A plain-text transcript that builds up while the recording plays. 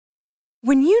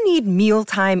When you need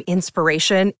mealtime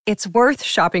inspiration, it's worth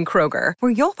shopping Kroger,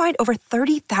 where you'll find over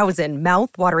 30,000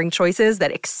 mouth-watering choices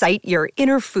that excite your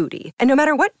inner foodie. And no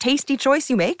matter what tasty choice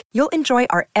you make, you'll enjoy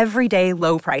our everyday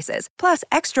low prices, plus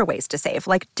extra ways to save,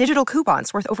 like digital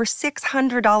coupons worth over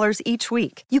 $600 each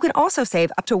week. You can also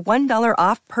save up to $1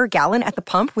 off per gallon at the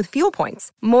pump with fuel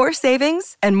points. More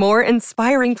savings and more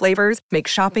inspiring flavors make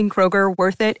shopping Kroger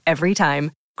worth it every time.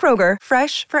 Kroger,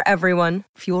 fresh for everyone.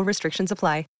 Fuel restrictions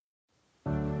apply.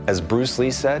 As Bruce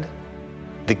Lee said,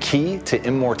 the key to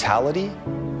immortality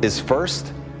is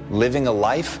first living a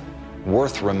life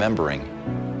worth remembering.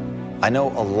 I know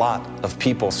a lot of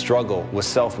people struggle with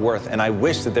self-worth, and I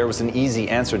wish that there was an easy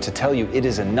answer to tell you it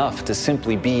is enough to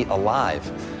simply be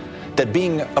alive. That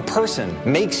being a person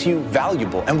makes you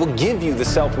valuable and will give you the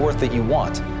self-worth that you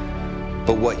want.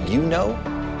 But what you know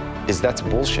is that's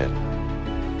bullshit.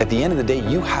 At the end of the day,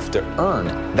 you have to earn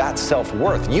that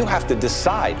self-worth. You have to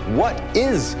decide what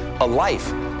is a life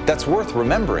that's worth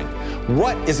remembering.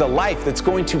 What is a life that's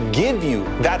going to give you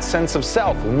that sense of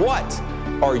self? What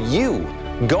are you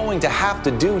going to have to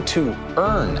do to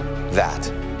earn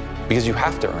that? Because you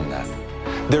have to earn that.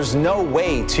 There's no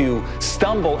way to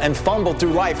stumble and fumble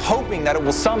through life hoping that it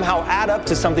will somehow add up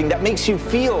to something that makes you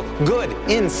feel good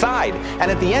inside. And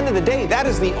at the end of the day, that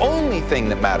is the only thing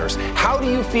that matters. How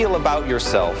do you feel about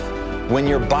yourself when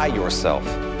you're by yourself?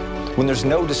 When there's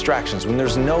no distractions, when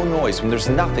there's no noise, when there's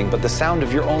nothing but the sound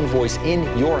of your own voice in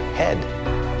your head?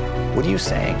 What are you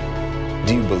saying?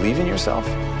 Do you believe in yourself?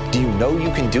 Do you know you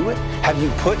can do it? Have you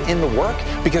put in the work?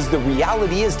 Because the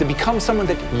reality is to become someone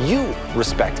that you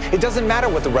respect. It doesn't matter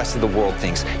what the rest of the world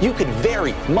thinks. You could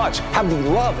very much have the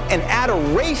love and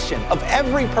adoration of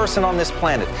every person on this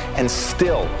planet and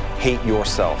still hate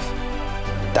yourself.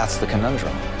 That's the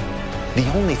conundrum.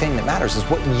 The only thing that matters is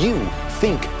what you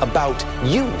think about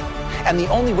you. And the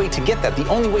only way to get that, the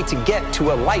only way to get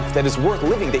to a life that is worth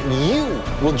living, that you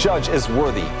will judge as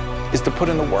worthy, is to put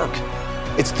in the work.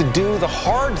 It's to do the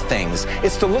hard things.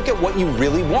 It's to look at what you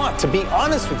really want, to be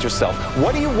honest with yourself.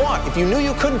 What do you want? If you knew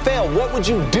you couldn't fail, what would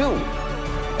you do?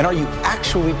 And are you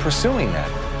actually pursuing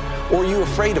that? Or are you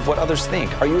afraid of what others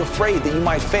think? Are you afraid that you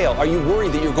might fail? Are you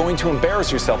worried that you're going to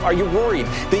embarrass yourself? Are you worried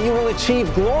that you will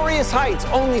achieve glorious heights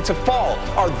only to fall?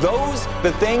 Are those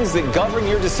the things that govern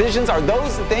your decisions? Are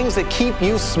those the things that keep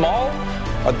you small?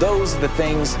 Are those the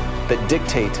things that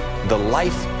dictate the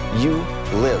life you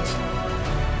live?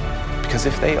 Because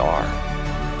if they are,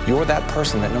 you're that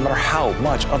person that no matter how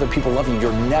much other people love you,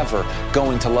 you're never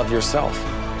going to love yourself.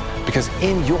 Because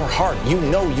in your heart, you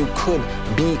know you could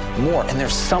be more. And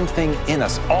there's something in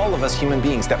us, all of us human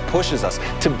beings, that pushes us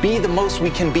to be the most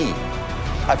we can be.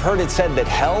 I've heard it said that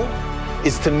hell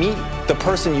is to meet the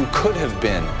person you could have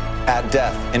been at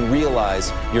death and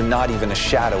realize you're not even a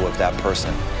shadow of that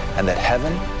person. And that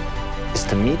heaven is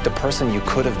to meet the person you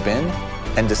could have been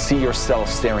and to see yourself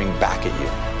staring back at you.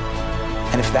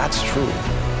 And if that's true,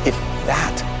 if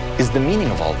that is the meaning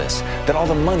of all this, that all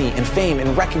the money and fame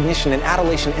and recognition and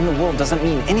adulation in the world doesn't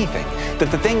mean anything,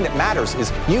 that the thing that matters is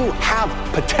you have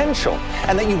potential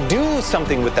and that you do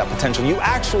something with that potential, you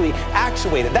actually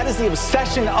actuate it. That is the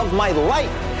obsession of my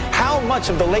life. How much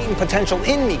of the latent potential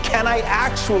in me can I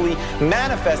actually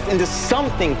manifest into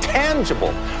something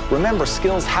tangible? Remember,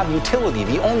 skills have utility.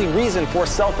 The only reason for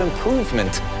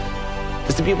self-improvement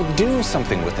is to be able to do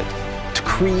something with it, to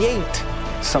create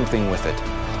something with it.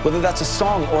 Whether that's a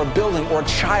song or a building or a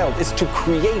child, it's to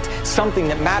create something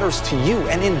that matters to you.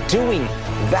 And in doing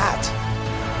that,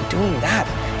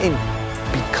 in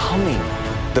becoming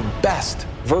the best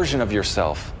version of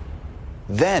yourself,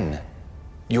 then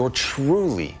you're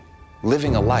truly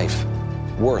living a life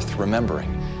worth remembering.